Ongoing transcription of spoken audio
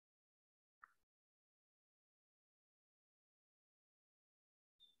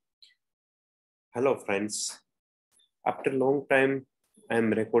Hello friends, after a long time I am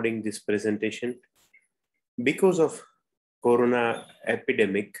recording this presentation. Because of Corona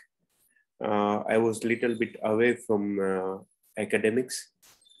epidemic, I was little bit away from academics.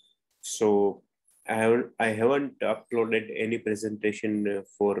 So I haven't uploaded any presentation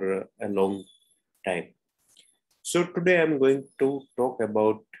for a long time. So today I'm going to talk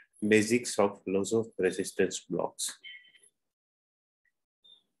about basics of loss of resistance blocks.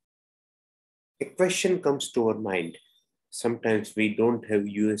 A question comes to our mind. Sometimes we don't have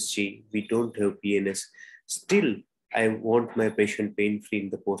USG, we don't have PNS. Still, I want my patient pain-free in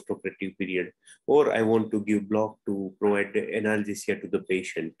the post-operative period, or I want to give block to provide analgesia to the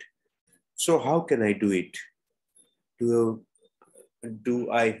patient. So how can I do it? Do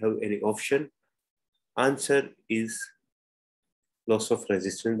I have any option? Answer is loss of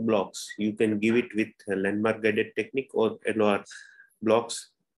resistance blocks. You can give it with a landmark guided technique or LOR blocks.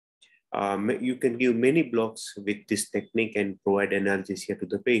 You can give many blocks with this technique and provide analgesia to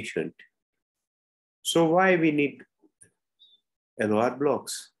the patient. So why we need LOR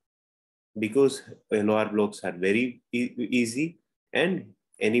blocks? Because LOR blocks are very easy and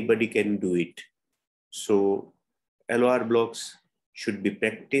anybody can do it. So LOR blocks should be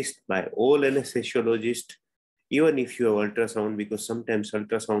practiced by all anesthesiologists, even if you have ultrasound, because sometimes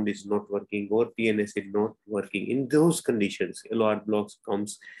ultrasound is not working or PNS is not working. In those conditions, LOR blocks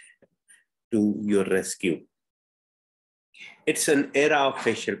comes to your rescue. It's an era of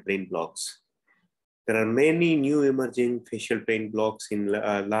facial pain blocks. There are many new emerging facial pain blocks in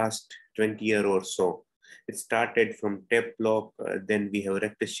last 20 years or so. It started from TEP block, then we have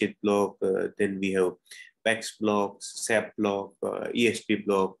rectus sheath block, then we have PEX blocks, SAP block, ESP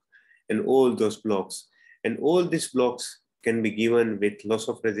block, and all those blocks. And all these blocks can be given with loss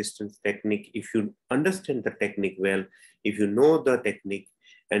of resistance technique if you understand the technique well, if you know the technique,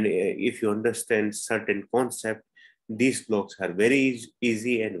 and if you understand certain concept, these blocks are very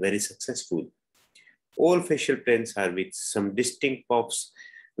easy and very successful. All facial planes are with some distinct pops,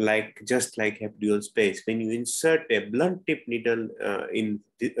 just like epidural space. When you insert a blunt tip needle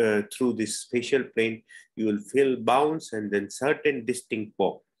through this facial plane, you will feel bounce and then certain distinct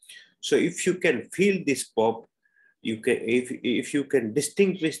pop. So if you can feel this pop, if you can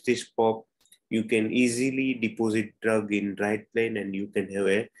distinguish this pop, you can easily deposit drug in right plane and you can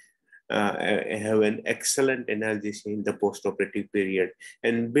have an excellent analgesia in the post-operative period.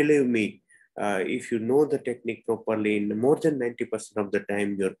 And believe me, if you know the technique properly, in more than 90% of the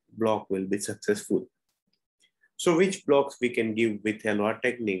time, your block will be successful. So which blocks we can give with LOR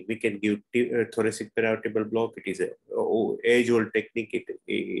technique? We can give thoracic periorbital block. It is an age-old technique.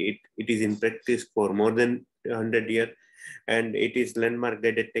 It is in practice for more than 100 years. And it is landmark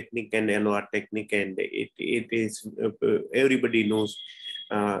guided technique and LOR technique. And it is, everybody knows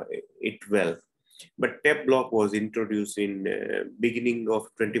it well. But TEP block was introduced in beginning of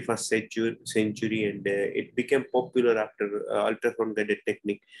 21st century and it became popular after ultrasound guided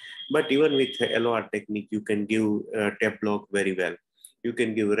technique. But even with LOR technique, you can give TEP block very well. You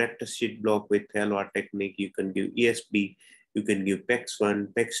can give rectus sheath block with LOR technique. You can give ESB. You can give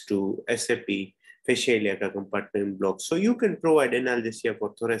PEX1, PEX2, SAP, fascia iliaca compartment block. So you can provide analgesia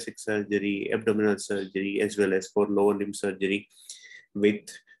for thoracic surgery, abdominal surgery, as well as for lower limb surgery with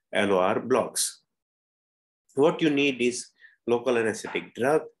LOR blocks. What you need is local anesthetic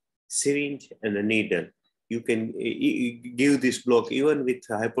drug, syringe, and a needle. You can give this block even with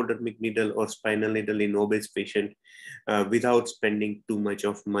a hypodermic needle or spinal needle in obese patient without spending too much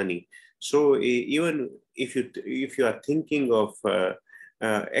of money. So even if you are thinking of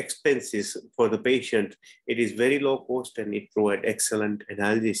expenses for the patient, it is very low cost and it provides excellent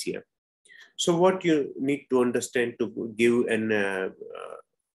analgesia. So what you need to understand to give an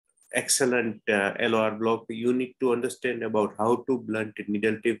excellent LOR block, you need to understand about how to blunt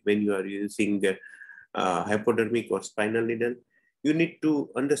needle tip when you are using hypodermic or spinal needle. You need to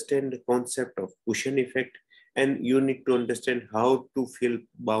understand the concept of cushion effect, and you need to understand how to feel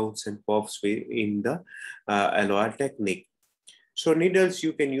bounce and pops in the LOR technique. So needles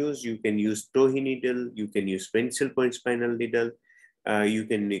you can use Tohi needle, you can use pencil point spinal needle, you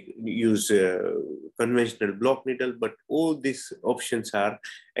can use conventional block needle, but all these options are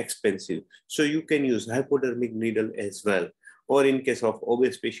expensive. So you can use hypodermic needle as well. Or in case of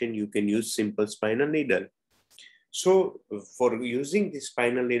obese patient, you can use simple spinal needle. So for using the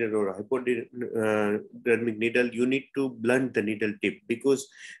spinal needle or hypodermic needle, you need to blunt the needle tip, because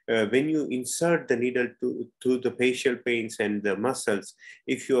when you insert the needle to the facial pains and the muscles,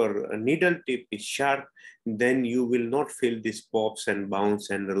 if your needle tip is sharp, then you will not feel these pops and bounce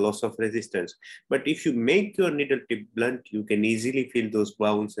and the loss of resistance. But if you make your needle tip blunt, you can easily feel those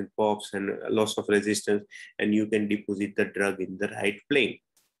bounce and pops and loss of resistance, and you can deposit the drug in the right plane.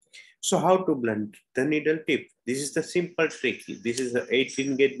 So how to blunt the needle tip? This is the simple trick. This is the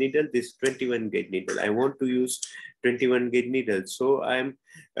 18 gauge needle, this 21 gauge needle. I want to use 21 gauge needle. So I'm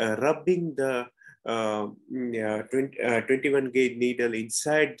rubbing the 21 gauge needle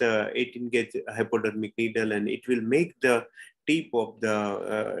inside the 18 gauge hypodermic needle, and it will make the tip of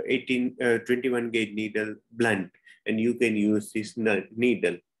the 21 gauge needle blunt, and you can use this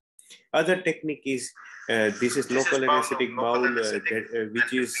needle. Other technique is this is local anesthetic bowl,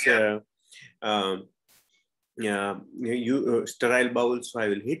 which is sterile bowl. So I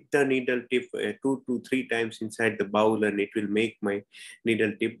will hit the needle tip 2 to 3 times inside the bowl, and it will make my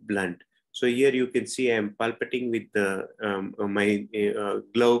needle tip blunt. So here you can see I am palpating with the my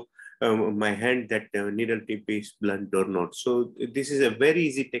glove, my hand, that needle tip is blunt or not. So this is a very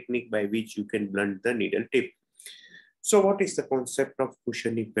easy technique by which you can blunt the needle tip. So what is the concept of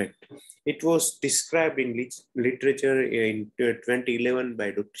cushion effect? It was described in literature in 2011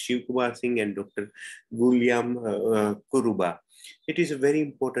 by Dr. Shiv Kumar Singh and Dr. William Kuruba. It is a very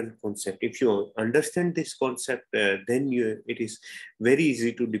important concept. If you understand this concept, then it is very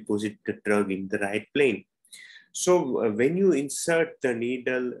easy to deposit the drug in the right plane. So when you insert the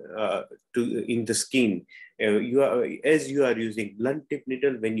needle in the skin, as you are using blunt tip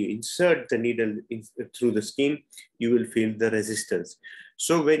needle, when you insert the needle through the skin, you will feel the resistance.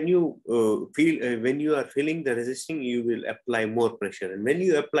 So when you when you are feeling the resisting, you will apply more pressure, and when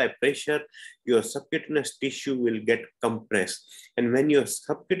you apply pressure, your subcutaneous tissue will get compressed. And when your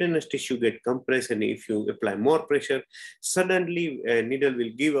subcutaneous tissue get compressed, and if you apply more pressure, suddenly needle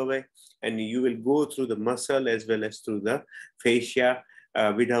will give away, and you will go through the muscle as well as through the fascia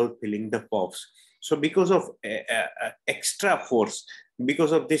without feeling the pops. So because of extra force,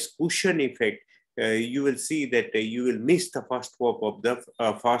 because of this cushion effect, you will see that you will miss the first pop of the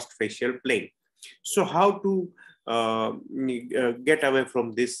first facial plane. So how to get away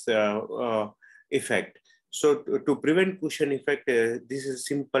from this effect? So to prevent cushion effect, this is a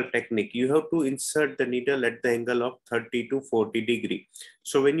simple technique. You have to insert the needle at the angle of 30 to 40 degree.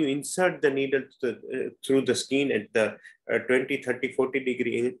 So when you insert the needle through the skin at the 20, 30, 40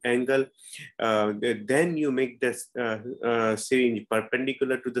 degree angle, then you make this syringe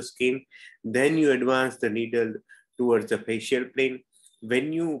perpendicular to the skin. Then you advance the needle towards the facial plane.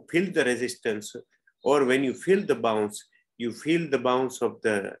 When you feel the resistance, or when you feel the bounce, you feel the bounce of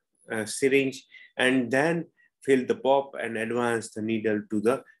the syringe, and then feel the pop and advance the needle to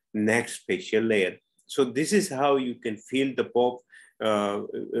the next facial layer. So this is how you can feel the pop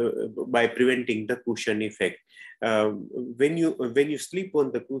by preventing the cushion effect. When you sleep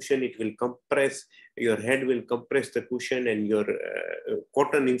on the cushion, it will compress, your head will compress the cushion, and your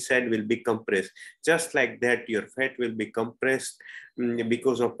cotton inside will be compressed. Just like that, your fat will be compressed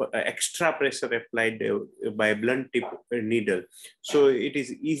because of extra pressure applied by blunt tip needle. So it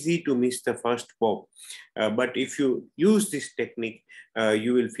is easy to miss the first pop. But if you use this technique,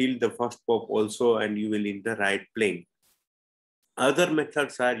 you will feel the first pop also, and you will in the right plane. Other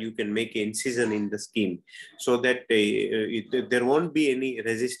methods are you can make an incision in the skin, so that there won't be any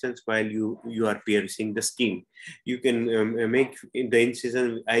resistance while you are piercing the skin. You can make the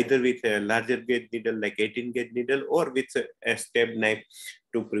incision either with a larger gauge needle like 18 gauge needle, or with a stab knife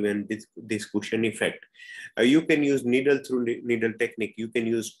to prevent this cushion effect. You can use needle through needle technique. You can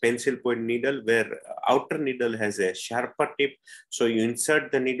use pencil point needle, where outer needle has a sharper tip. So you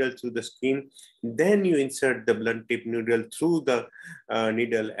insert the needle through the skin, then you insert the blunt tip needle through the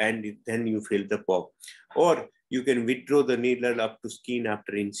needle, and then you feel the pop. Or you can withdraw the needle up to skin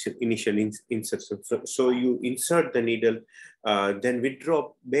after initial insertion. So you insert the needle, then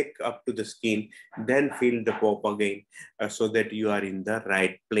withdraw back up to the skin, then feel the pop again, so that you are in the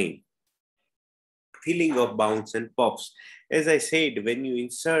right plane. Feeling of bounce and pops. As I said, when you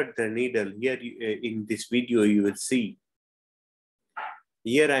insert the needle here in this video, you will see.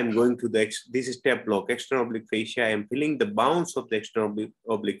 Here I'm going to this is step block, external oblique fascia. I am feeling the bounce of the external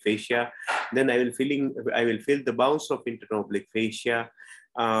oblique fascia. Then I will feel the bounce of internal oblique fascia,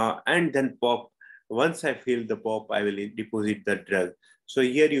 and then pop. Once I feel the pop, I will deposit the drug. So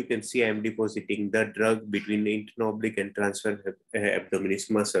here you can see I am depositing the drug between the internal oblique and transverse abdominis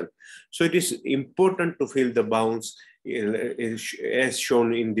muscle. So it is important to feel the bounce as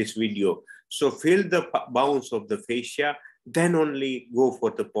shown in this video. So feel the bounce of the fascia, then only go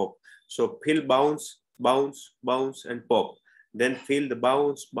for the pop. So feel bounce, bounce, bounce, and pop. Then feel the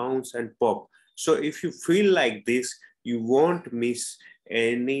bounce, bounce, and pop. So if you feel like this, you won't miss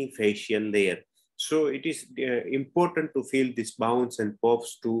any facial layer. So it is important to feel this bounce and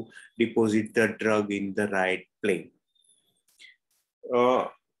pops to deposit the drug in the right plane.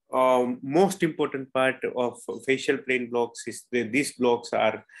 Most important part of facial plane blocks is these blocks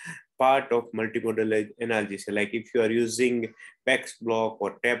are part of multimodal analgesia. Like if you are using PEX block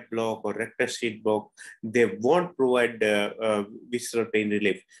or TAP block or rectus sheet block, they won't provide visceral pain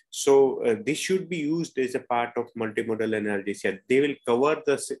relief. So this should be used as a part of multimodal analgesia. They will cover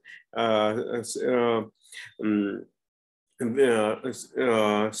the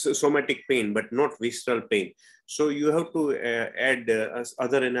somatic pain, but not visceral pain. So you have to add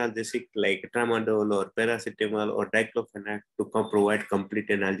other analgesic like tramadol or paracetamol or diclofenac to provide complete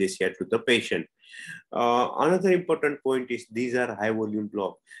analgesia to the patient. Another important point is these are high volume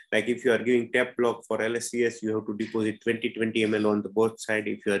block. Like if you are giving TAP block for LSCS, you have to deposit 20 ml on the both side.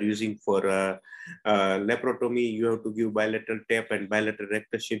 If you are using for laparotomy, you have to give bilateral TAP and bilateral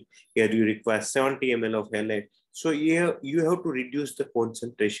rectus sheet. Here you require 70 ml of LA. So you have to reduce the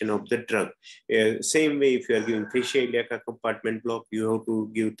concentration of the drug. Same way, if you are giving fascia iliaca compartment block, you have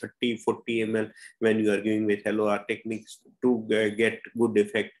to give 30-40 ml when you are giving with LOR techniques to get good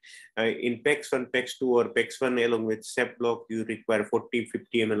effect. In PEX 1, PEX 2 or PEX 1 along with SEP block, you require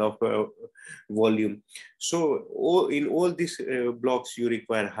 40-50 ml of volume. So in all these blocks, you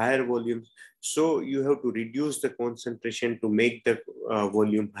require higher volumes. So you have to reduce the concentration to make the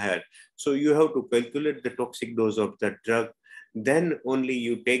volume higher. So you have to calculate the toxic dose of the drug. Then only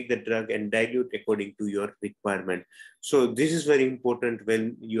you take the drug and dilute according to your requirement. So this is very important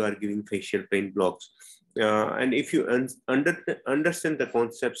when you are giving facial pain blocks. And if you understand the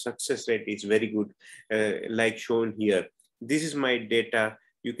concept, success rate is very good, like shown here. This is my data.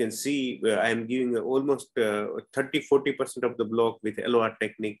 You can see I'm giving almost 30-40% of the block with LOR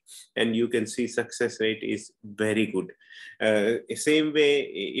technique, and you can see success rate is very good. Same way,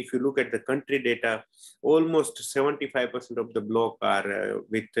 if you look at the country data, almost 75% of the block are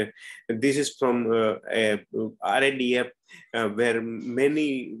with, this is from RNDF, where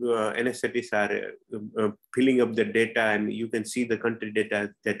many anesthetists are filling up the data, and you can see the country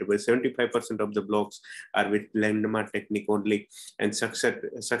data that 75% of the blocks are with landmark technique only, and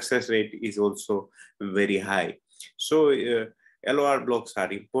success rate is also very high. So LOR blocks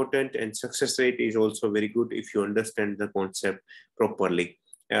are important, and success rate is also very good if you understand the concept properly.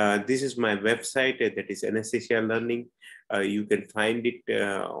 This is my website, that is Anesthesia Learning. You can find it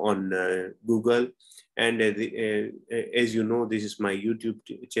on Google. And as you know, this is my YouTube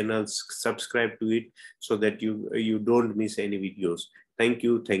channel. Subscribe to it so that you don't miss any videos. Thank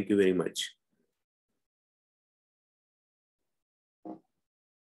you very much.